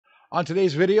On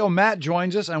today's video, Matt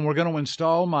joins us and we're going to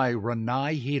install my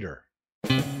Rinnai heater.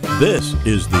 This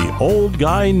is the Old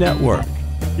Guy Network.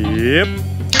 Yep.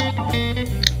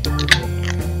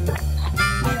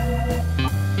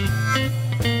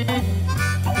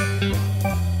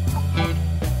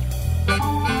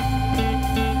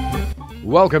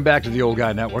 Welcome back to the Old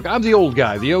Guy Network. I'm the old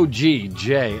guy, the OG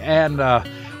Jay, and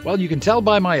well, you can tell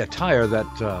by my attire that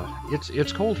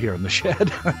it's cold here in the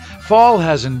shed. Fall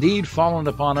has indeed fallen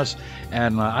upon us,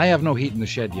 and I have no heat in the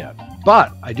shed yet.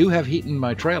 But I do have heat in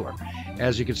my trailer.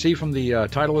 As you can see from the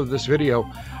title of this video,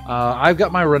 I've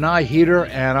got my Rinnai heater,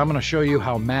 and I'm going to show you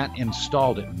how Matt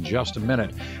installed it in just a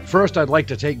minute. First, I'd like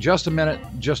to take just a minute,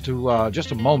 just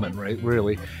a moment,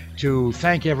 really, to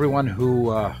thank everyone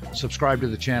who subscribed to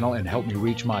the channel and helped me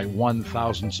reach my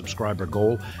 1,000 subscriber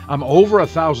goal. I'm over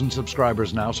 1,000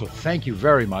 subscribers now, so thank you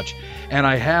very much. And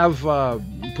I have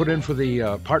put in for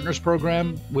the Partners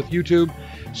program with YouTube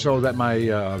so that my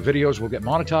videos will get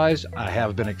monetized. I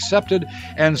have been accepted,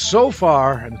 and so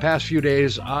far, in the past few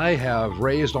days, I have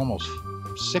raised almost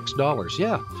 $6.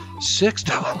 Yeah,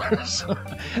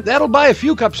 $6. That'll buy a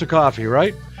few cups of coffee,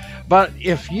 right? But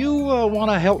if you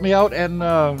want to help me out and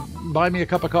buy me a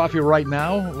cup of coffee right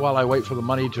now while I wait for the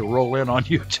money to roll in on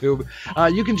YouTube,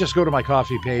 you can just go to my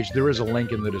coffee page. There is a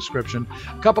link in the description.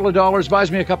 A couple of dollars buys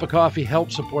me a cup of coffee,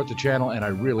 helps support the channel, and I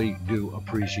really do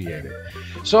appreciate it.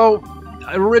 So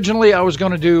originally I was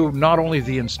going to do not only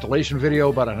the installation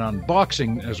video but an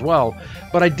unboxing as well,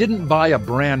 but I didn't buy a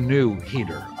brand new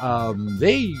heater.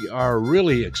 They are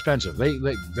really expensive.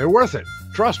 They're worth it.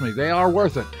 Trust me, they are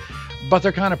worth it. But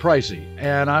they're kind of pricey,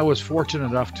 and I was fortunate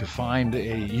enough to find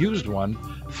a used one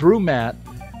through Matt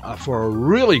for a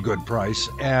really good price,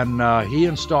 and he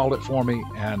installed it for me.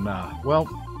 And well,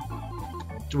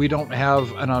 we don't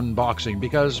have an unboxing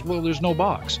because, well, there's no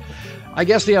box. I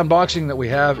guess the unboxing that we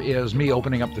have is me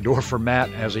opening up the door for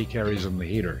Matt as he carries in the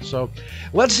heater. So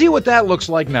let's see what that looks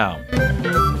like now.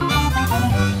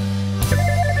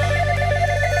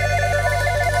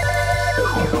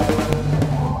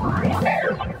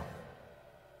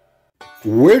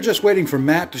 We're just waiting for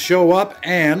Matt to show up,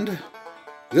 and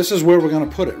this is where we're going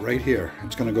to put it, right here.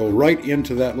 It's going to go right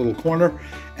into that little corner,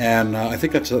 and I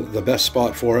think that's the best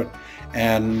spot for it.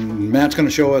 And Matt's going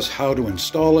to show us how to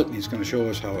install it, and he's going to show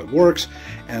us how it works.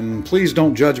 And please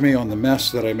don't judge me on the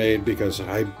mess that I made, because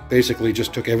I basically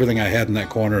just took everything I had in that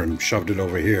corner and shoved it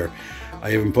over here.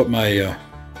 I even put my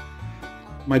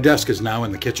my desk is now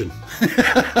in the kitchen.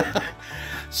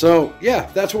 So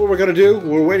yeah, that's what we're going to do.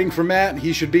 We're waiting for Matt.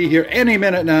 He should be here any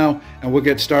minute now, and we'll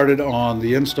get started on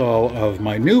the install of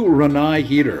my new Rinnai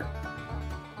heater.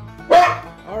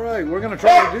 All right, we're going to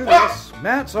try to do this.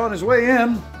 Matt's on his way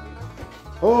in.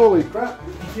 Holy crap,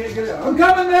 you can't get it. I'm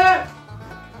coming, Matt!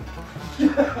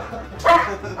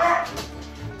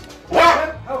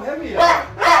 How heavy are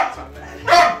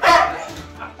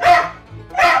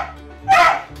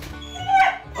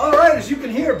you? All right, as you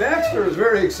can hear, Baxter is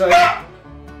very excited.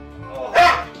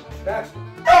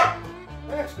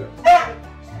 Baxter.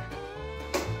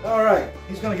 All right,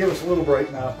 he's going to give us a little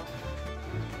break now.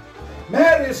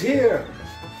 Matt is here.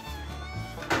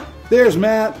 There's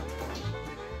Matt.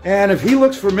 And if he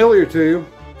looks familiar to you,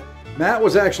 Matt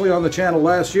was actually on the channel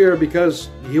last year because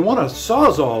he won a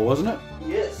Sawzall, wasn't it?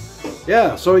 Yes.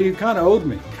 Yeah, so you kind of owed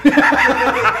me.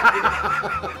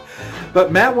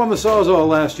 But Matt won the Sawzall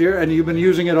last year, and you've been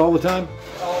using it all the time?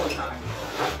 All the time.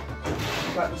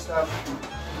 Cutting stuff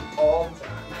all the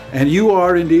time. And you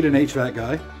are indeed an HVAC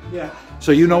guy. Yeah.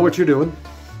 So you know what you're doing.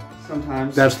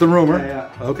 Sometimes. That's the rumor.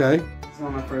 Yeah. Okay. It's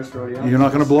not my first rodeo. You're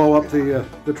not going to blow up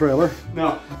the trailer?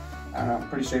 No.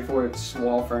 Pretty straightforward. It's a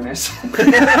wall furnace.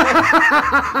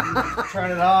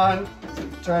 Turn it on,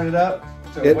 turn it up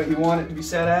to what you want it to be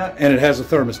set at. And it has a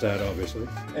thermostat, obviously.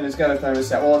 And it's got a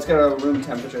thermostat. Well, it's got a room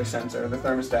temperature sensor. The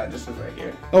thermostat just is right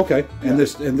here. Okay. And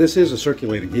this is a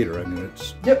circulating heater. I mean,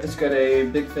 it's... Yep. It's got a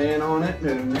big fan on it.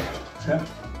 And yeah.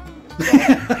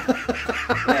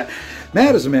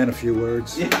 Matt is a man of few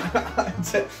words. Yeah.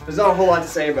 There's not a whole lot to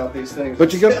say about these things.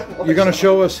 But you're going to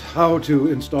show us how to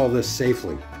install this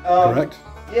safely, correct?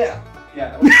 Yeah.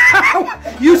 Yeah.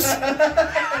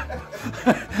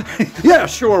 Yeah,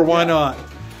 sure, why not?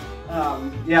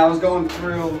 Yeah, I was going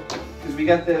through, because we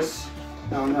got this,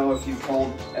 I don't know if you've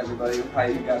told everybody how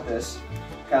you got this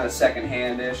kind of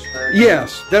second-hand-ish version.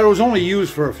 Yes, that was only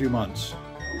used for a few months.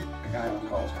 The guy on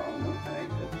call's calling me, I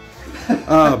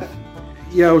think.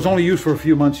 Yeah, it was only used for a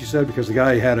few months, you said, because the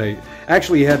guy had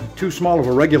actually he had too small of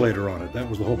a regulator on it. That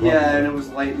was the whole problem. Yeah, and it was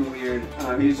light and weird.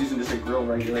 He was using just a grill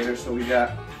regulator, so we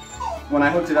got, when I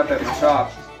hooked it up at the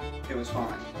shop, it was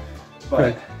fine.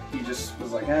 But he just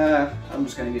was like, I'm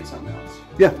just going to get something else.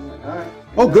 Yeah. All right.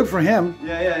 Oh, good for him.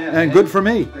 Yeah. And good for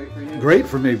me. Great for you. Great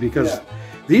for me, because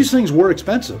these things were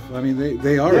expensive. I mean,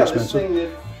 they are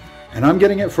expensive. And I'm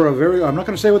getting it for a very, I'm not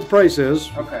going to say what the price is,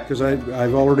 because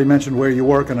I've already mentioned where you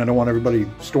work, and I don't want everybody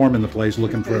storming the place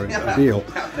looking for a deal.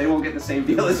 They won't get the same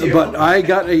deal as you. But I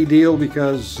got a deal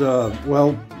because,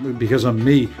 well, because I'm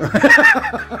me.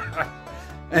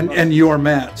 and you're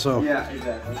Matt, so. Yeah,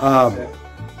 exactly.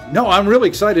 No, I'm really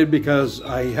excited because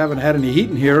I haven't had any heat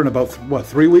in here in about, what,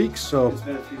 3 weeks? So. It's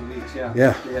been a few weeks, yeah.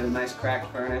 Yeah. We had a nice cracked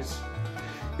furnace.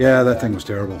 Yeah, that thing was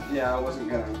terrible. Yeah, I wasn't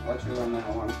going to let you run that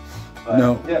one. But,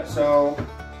 no. Yeah, so,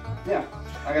 yeah,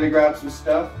 I gotta grab some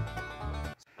stuff.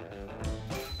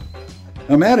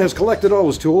 Now, Matt has collected all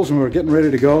his tools and we're getting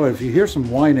ready to go. If you hear some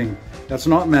whining, that's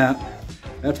not Matt.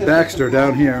 That's Baxter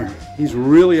down here. He's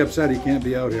really upset he can't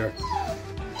be out here.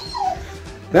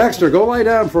 Baxter, go lie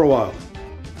down for a while.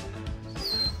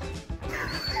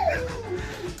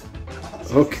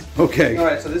 Okay. All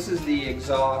right, so this is the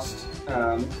exhaust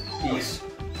piece.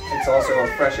 It's also a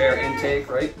fresh air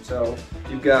intake, right? So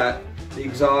you've got the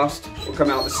exhaust will come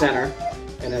out the center,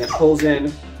 and then it pulls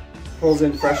in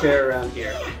fresh air around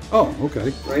here. Oh,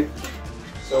 okay. Right?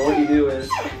 So what you do is,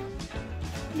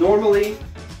 normally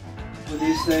with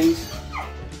these things,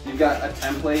 you've got a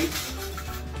template,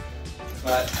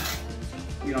 but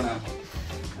you don't have.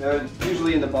 They're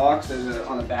usually in the box,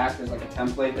 on the back, there's like a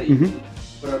template that you can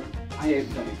put up. I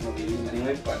don't need them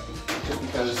anyway, but just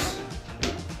because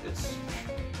it's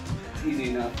easy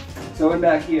enough. So in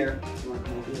back here, you want to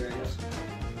come over here, I guess.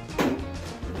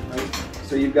 Right?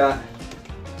 So you've got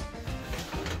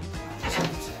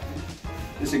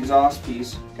this exhaust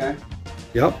piece, okay?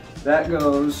 Yep. That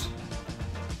goes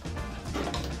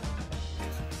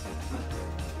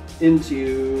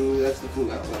into, that's the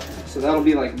flue outlet. So that'll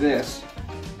be like this.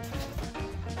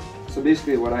 So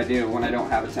basically what I do when I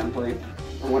don't have a template,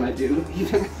 or when I do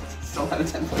even still have a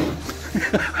template,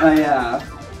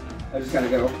 I just gotta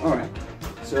go, all right.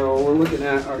 So we're looking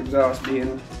at our exhaust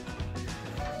being,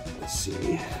 let's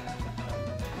see,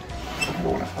 I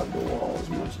want to hug the wall as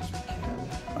much as we can.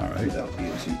 All right. Without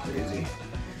being too crazy.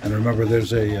 And remember,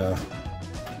 there's a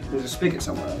spigot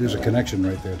somewhere. There's a connection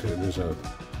right there too. There's a.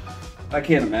 I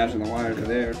can't imagine the wires are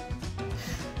there,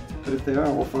 but if they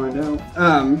are, we'll find out.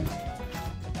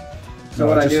 So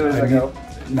what I do is I go.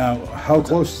 Now, how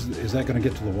close is that going to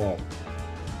get to the wall?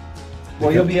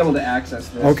 Well, you'll be able to access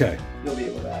this. Okay. You'll be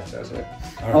able to access it.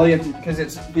 All you have to, because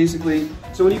it's basically,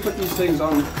 so when you put these things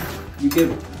on, you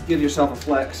give yourself a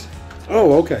flex.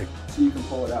 Oh, okay. So you can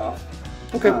pull it off.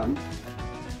 Okay.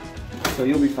 So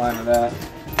you'll be fine with that.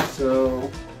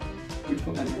 So, we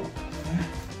put that in.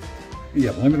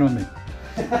 Yeah, blame it on me.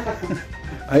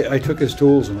 I took his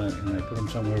tools and I put them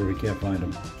somewhere where he can't find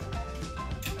them.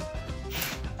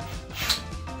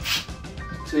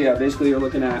 So yeah, basically you're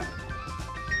looking at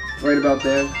right about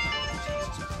there.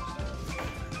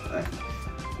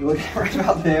 You're looking right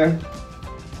about there,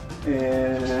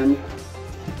 and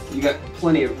you got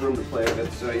plenty of room to play with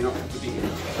it, so you don't have to be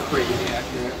crazy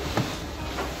accurate.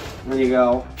 And then you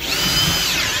go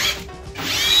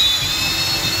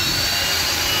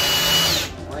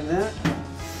like that,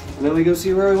 and then we go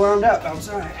see where we wound up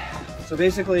outside. So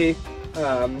basically, you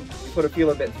put a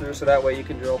feeler bit through, so that way you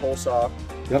can drill hole saw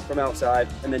from outside,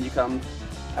 and then you come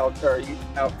out, or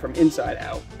out from inside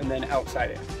out, and then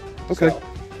outside in. Okay. So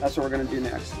that's what we're gonna do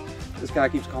next. This guy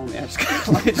keeps calling me. I just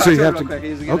gotta let me talk So you to him have real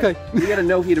to. quick. Okay. You got a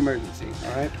no heat emergency.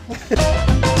 All right.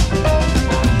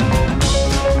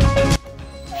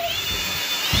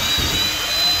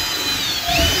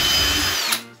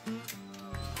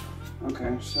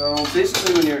 Okay. So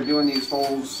basically, when you're doing these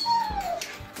holes,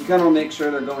 you kind of make sure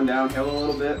they're going downhill a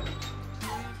little bit,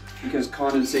 because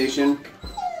condensation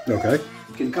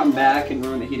can come back and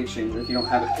ruin the heat exchanger if you don't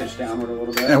have it pitched downward a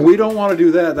little bit. And we don't want to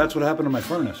do that. That's what happened to my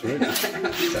furnace, right?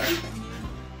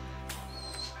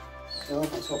 So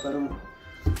let's hope I don't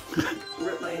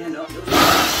rip my hand off.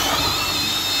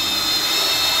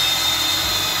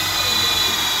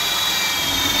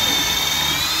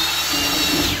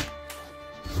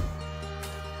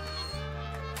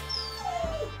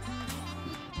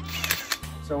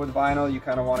 So with vinyl, you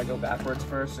kind of want to go backwards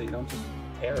first, so you don't just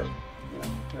tear it.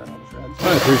 Tear it all to shreds. I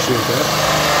appreciate that.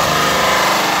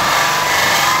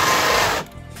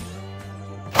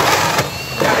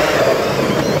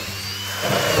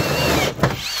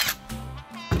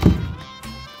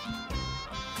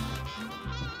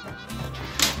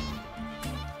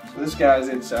 So this guy's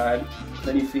inside.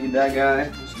 Then you feed that guy.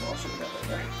 I'll show you that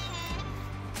later.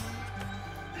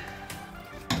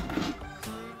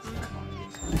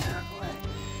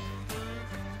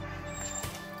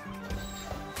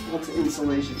 What's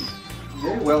insulation?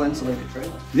 Very well insulated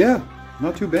trailer. Yeah,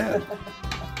 not too bad.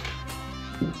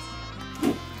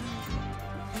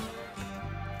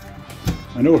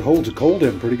 I know it holds a cold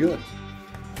in pretty good.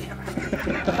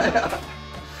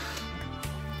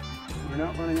 We're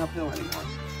not running uphill anymore.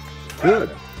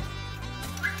 Good.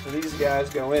 So these guys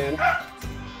go in.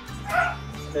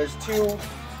 There's two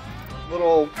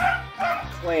little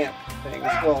clamp things.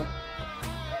 Well,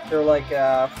 they're like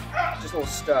just little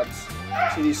studs.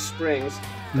 See these springs?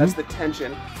 That's the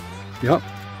tension Yep.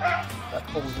 that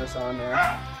pulls this on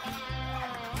there.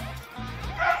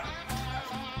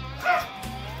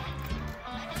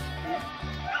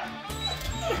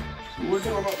 So we're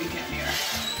doing what we can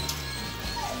here.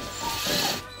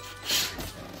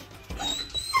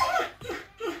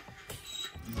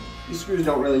 These screws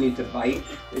don't really need to bite.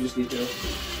 They just need to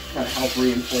kind of help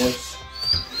reinforce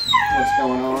what's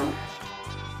going on.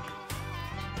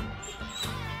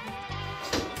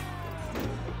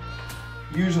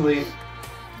 Usually,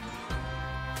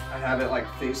 I have it like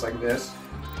face like this,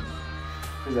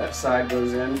 because that side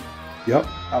goes in. Yep.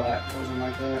 How that goes in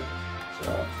like that.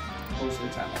 So most of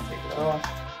the time I take it off.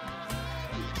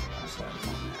 I slide it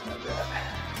on there like that.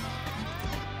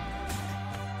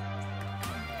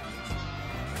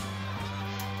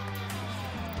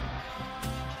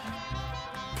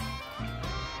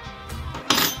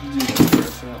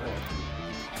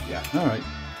 Yeah. All right.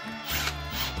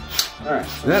 All right.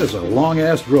 So That is a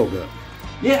long-ass drill bit.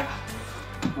 yeah.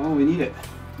 Well, we need it.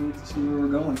 We need to see where we're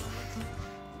going.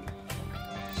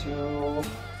 So,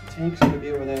 the tank's gonna be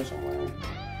over there somewhere,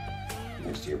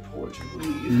 next to your porch, I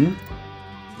believe.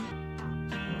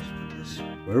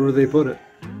 Wherever they put it.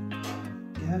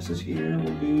 Gas is here.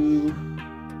 We'll do.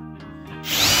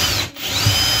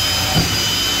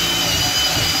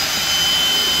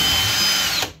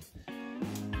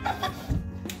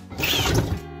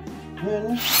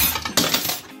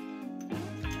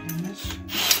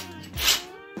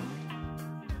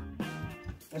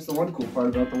 That's the one cool part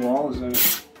about the wall, is that it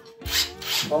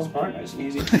falls apart nice and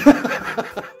easy.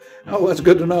 Oh, that's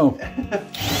good to know. Oh,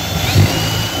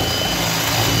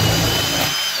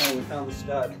 we found the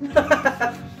stud.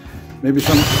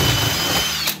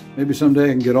 Maybe someday I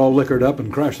can get all liquored up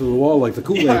and crash through the wall like the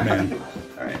Kool-Aid Man.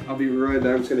 Alright, I'll be right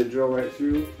there. I'm just gonna drill right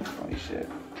through. Holy shit.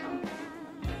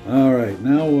 All right,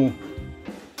 now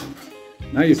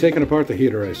you're taking apart the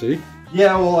heater, I see.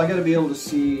 Yeah, well, I gotta be able to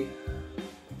see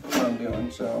what I'm doing,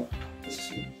 so let's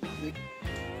see.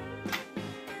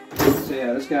 So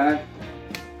yeah, this guy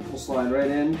will slide right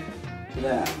in to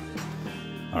that.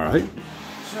 All right.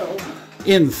 So,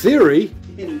 In theory.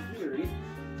 in theory,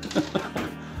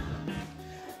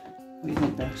 what do you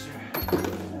think, Baxter?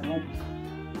 Alright.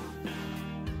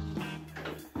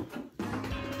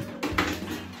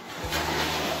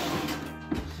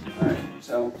 Alright,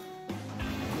 so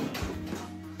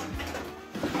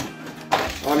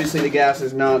obviously the gas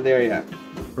is not there yet,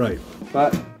 Right.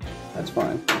 but that's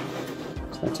fine.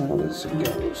 So that's how this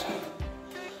goes.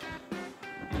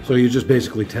 So you're just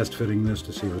basically test fitting this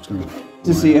to see what's going to...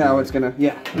 To see how it's gonna,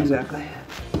 yeah, exactly.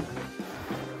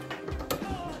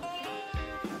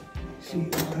 See, I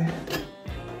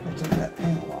took that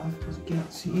panel off because I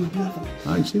can't see nothing.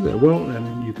 I see that. Well,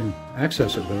 and you can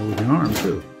access it better with your arm,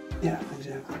 too. Yeah,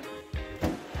 exactly.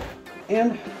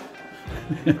 And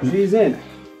she's in.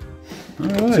 All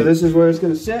right. So this is where it's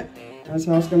gonna sit. That's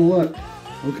how it's gonna look.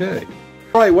 Okay.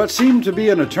 All right, what seemed to be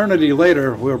an eternity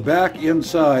later, we're back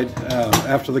inside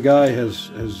after the guy has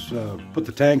put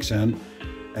the tanks in.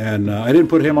 And I didn't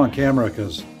put him on camera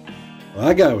because, well,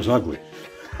 that guy was ugly.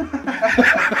 He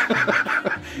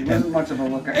wasn't much of a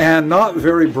looker. And not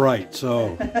very bright,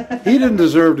 so he didn't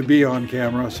deserve to be on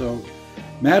camera. So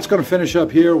Matt's going to finish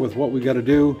up here with what we got to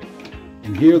do.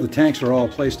 And here the tanks are all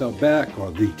placed out back,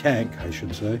 or the tank, I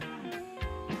should say.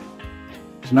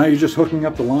 So now you're just hooking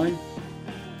up the line?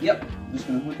 Yep. I'm just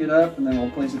gonna hook it up and then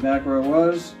we'll place it back where it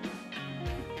was.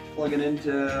 Plug it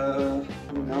into oh,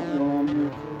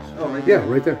 right there. Yeah,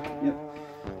 right there. Yep.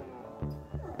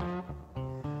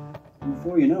 And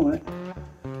before you know it,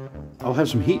 I'll have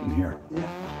some heat in here. yeah.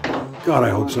 God, I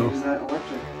hope so. Is that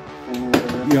electric thing or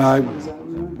whatever? Yeah, What is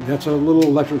that? that's a little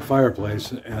electric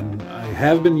fireplace, and I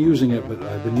have been using it, but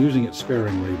I've been using it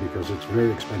sparingly because it's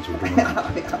very expensive to run.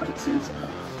 Yeah, it seems so.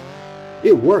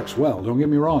 It works well, don't get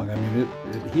me wrong. I mean,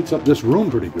 it heats up this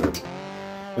room pretty good,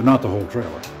 but not the whole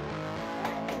trailer.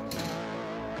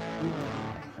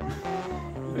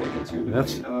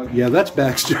 That's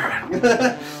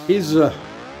Baxter. He's,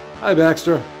 hi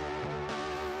Baxter.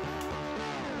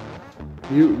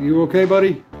 You okay,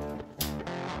 buddy?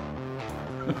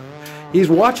 He's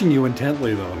watching you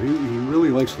intently, though. He really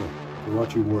likes to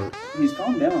watch you work. He's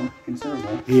calmed down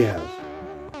considerably. He has.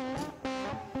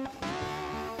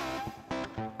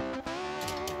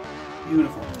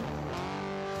 Beautiful.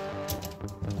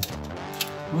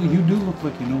 Well, you do look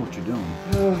like you know what you're doing.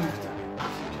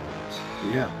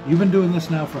 Yeah. You've been doing this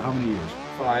now for how many years?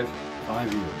 5.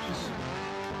 5 years.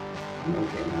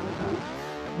 Okay, amount of time.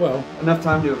 Well, Enough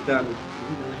time to have done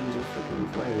millions of freaking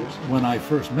flares. when I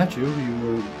first met you, you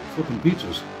were flipping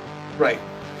pizzas. Right.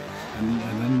 And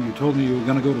then you told me you were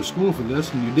going to go to school for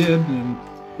this, and you did, and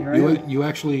Here I am. you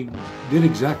actually did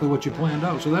exactly what you planned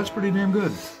out, so that's pretty damn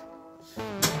good.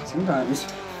 Sometimes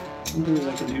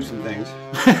I can do some things.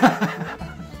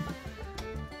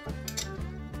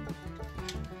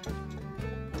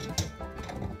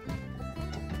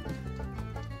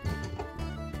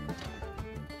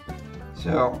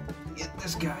 So, get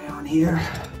this guy on here.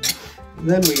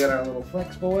 Then we got our little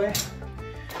flex boy.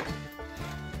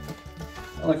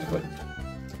 I like to put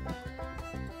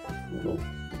a little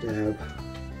dab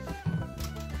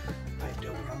piped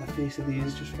over on the face of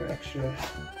these just for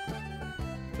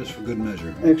Just for good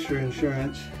measure. extra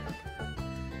insurance.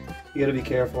 You gotta be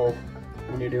careful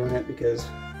when you're doing it because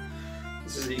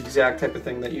this is the exact type of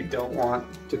thing that you don't want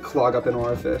to clog up an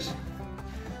orifice.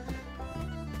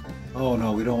 Oh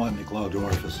no, we don't want any clogged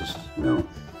orifices. No.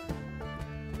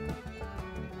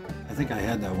 I think I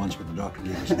had that once, but the doctor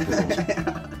gave me some pills.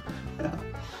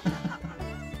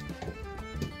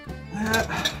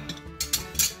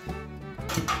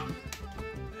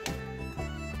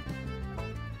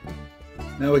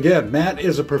 Now again, Matt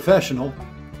is a professional.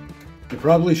 You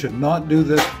probably should not do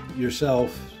this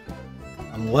yourself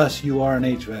unless you are an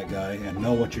HVAC guy and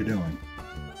know what you're doing.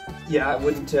 Yeah, I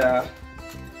wouldn't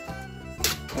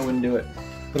do it.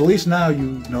 But at least now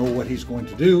you know what he's going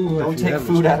to do. Don't take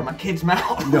food out of my kid's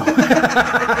mouth. No.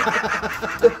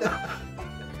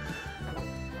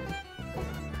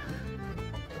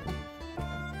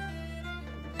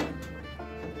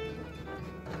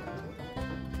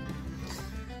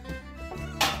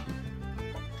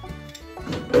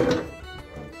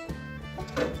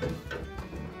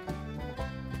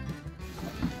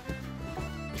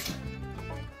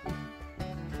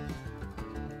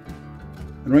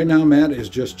 And right now, Matt is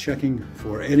just checking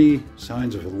for any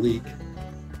signs of a leak,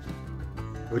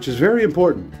 which is very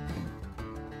important.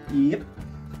 Yep.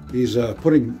 He's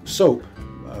putting soap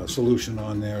solution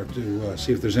on there to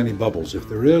see if there's any bubbles. If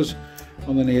there is,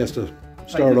 well, then he has to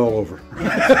start all over.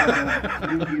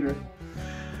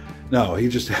 No, he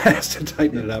just has to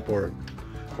tighten it up or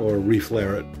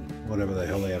reflare it, whatever the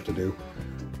hell they have to do.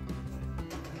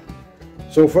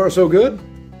 So far, so good?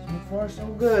 So far, so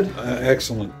good.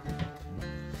 Excellent.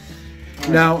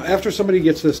 Now, after somebody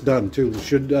gets this done, too,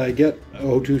 should I get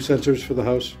O2 sensors for the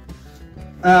house?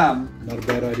 Not a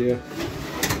bad idea?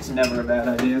 It's never a bad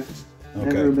idea. Okay.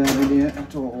 Never a bad idea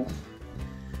at all.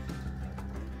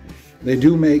 They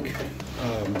do make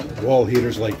wall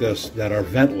heaters like this that are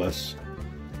ventless.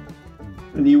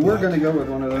 And you were going to go with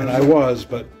one of those. And I was,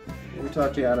 but... We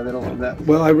talked you out of it a little bit.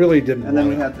 Well, I really didn't And then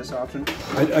we want had this option.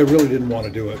 I really didn't want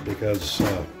to do it because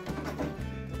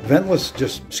ventless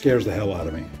just scares the hell out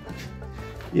of me.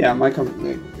 Yeah, my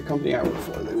company, the company I work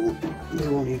for, they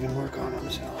won't even work on them,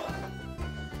 so.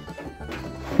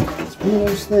 It's one of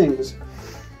those things.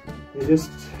 They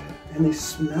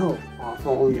smell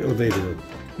awful. Oh, they do.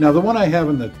 Now, the one I have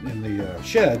in the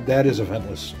shed, that is a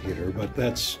ventless heater, but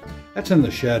that's in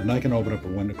the shed, and I can open up a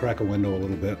window, crack a window a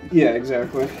little bit. Yeah,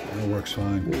 exactly. And it works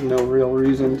fine. There's no real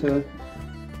reason to.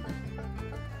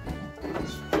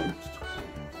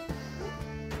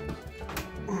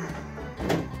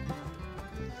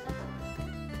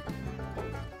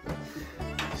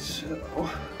 So,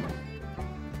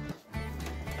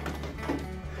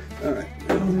 all right.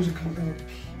 Now there's a couple of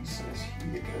pieces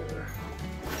here.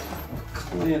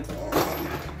 Clamp on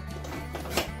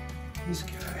this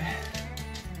guy.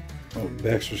 Oh,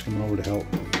 Baxter's coming over to help.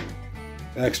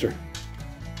 Baxter.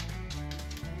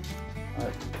 All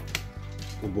right.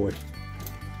 Good boy.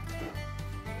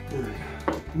 All right.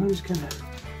 I'm just gonna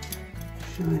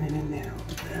shine it in there a little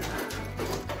bit.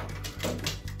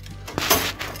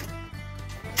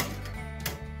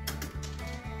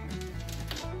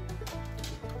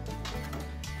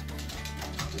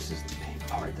 This is the main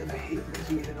part that I hate, is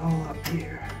to get it all up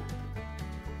here.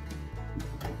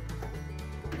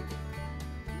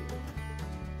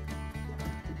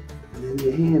 And then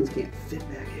your hands can't fit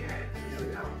back here. There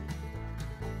we go.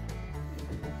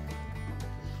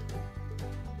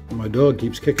 My dog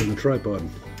keeps kicking the tripod.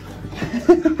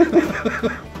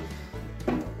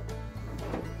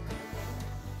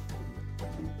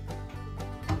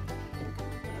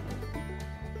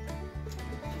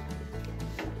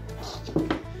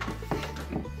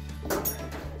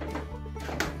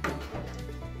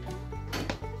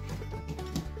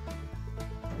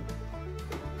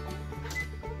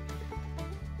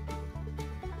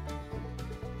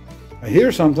 I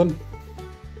hear something.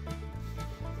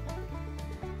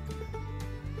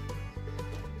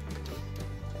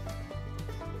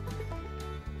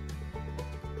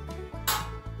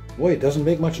 Boy, it doesn't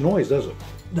make much noise, does it?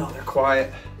 No, they're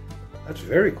quiet. That's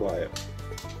very quiet.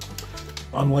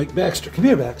 Unlike Baxter. Come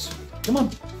here, Bax. Come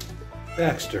on.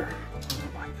 Baxter. Oh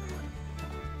my God.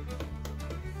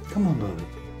 Come on, buddy.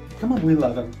 Come on. We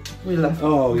love him. We love him.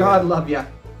 Oh, God yeah. love ya.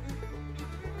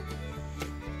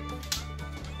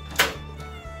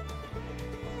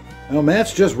 Well,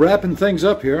 Matt's just wrapping things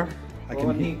up here. I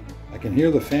Blowing heat. can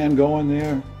hear the fan going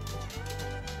there.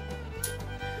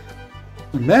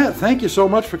 And Matt, thank you so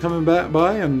much for coming back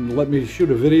by and letting me shoot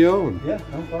a video. And, Yeah,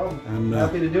 no problem. And,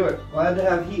 Happy to do it. Glad to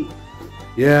have heat.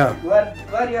 yeah. Glad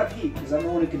you have heat, because I'm the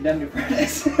one who condemned your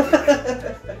furnace.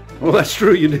 Well, that's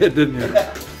true. You did, didn't you?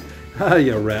 Ah,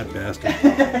 you rat bastard.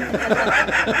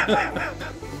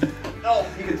 No,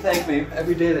 you can thank me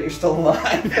every day that you're still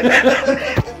alive.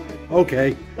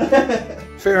 Okay.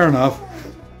 Fair enough.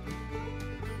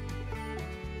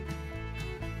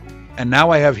 And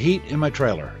now I have heat in my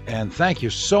trailer. And thank you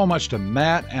so much to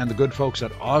Matt and the good folks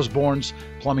at Osborne's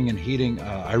Plumbing and Heating.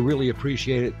 I really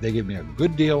appreciate it. They gave me a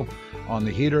good deal on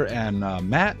the heater, and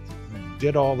Matt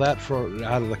did all that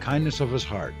out of the kindness of his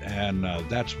heart. And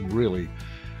that's really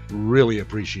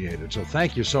appreciated. So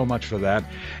thank you so much for that.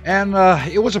 And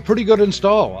it was a pretty good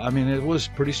install. I mean, it was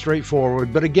pretty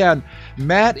straightforward. But again,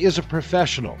 Matt is a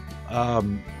professional.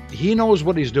 He knows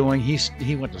what he's doing.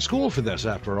 He went to school for this,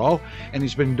 after all, and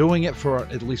he's been doing it for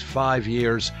at least 5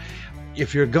 years.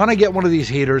 If you're gonna get one of these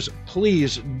heaters,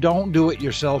 please don't do it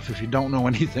yourself if you don't know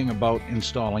anything about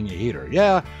installing a heater.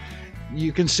 Yeah,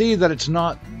 you can see that it's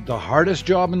not the hardest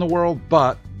job in the world,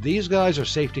 but these guys are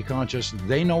safety conscious.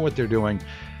 They know what they're doing.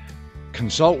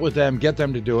 Consult with them, get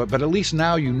them to do it, but at least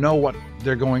now you know what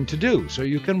they're going to do, so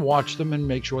you can watch them and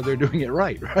make sure they're doing it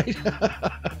right?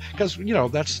 Because, you know,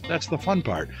 that's the fun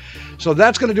part. So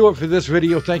that's going to do it for this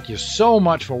video. Thank you so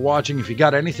much for watching. If you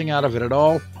got anything out of it at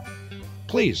all,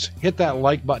 please hit that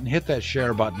like button, hit that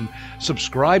share button,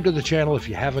 subscribe to the channel if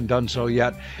you haven't done so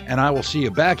yet, and I will see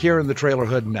you back here in the trailer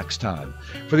hood next time.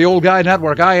 For the Old Guy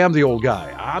Network, I am the Old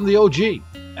Guy. I'm the OG,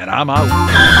 and I'm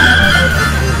out.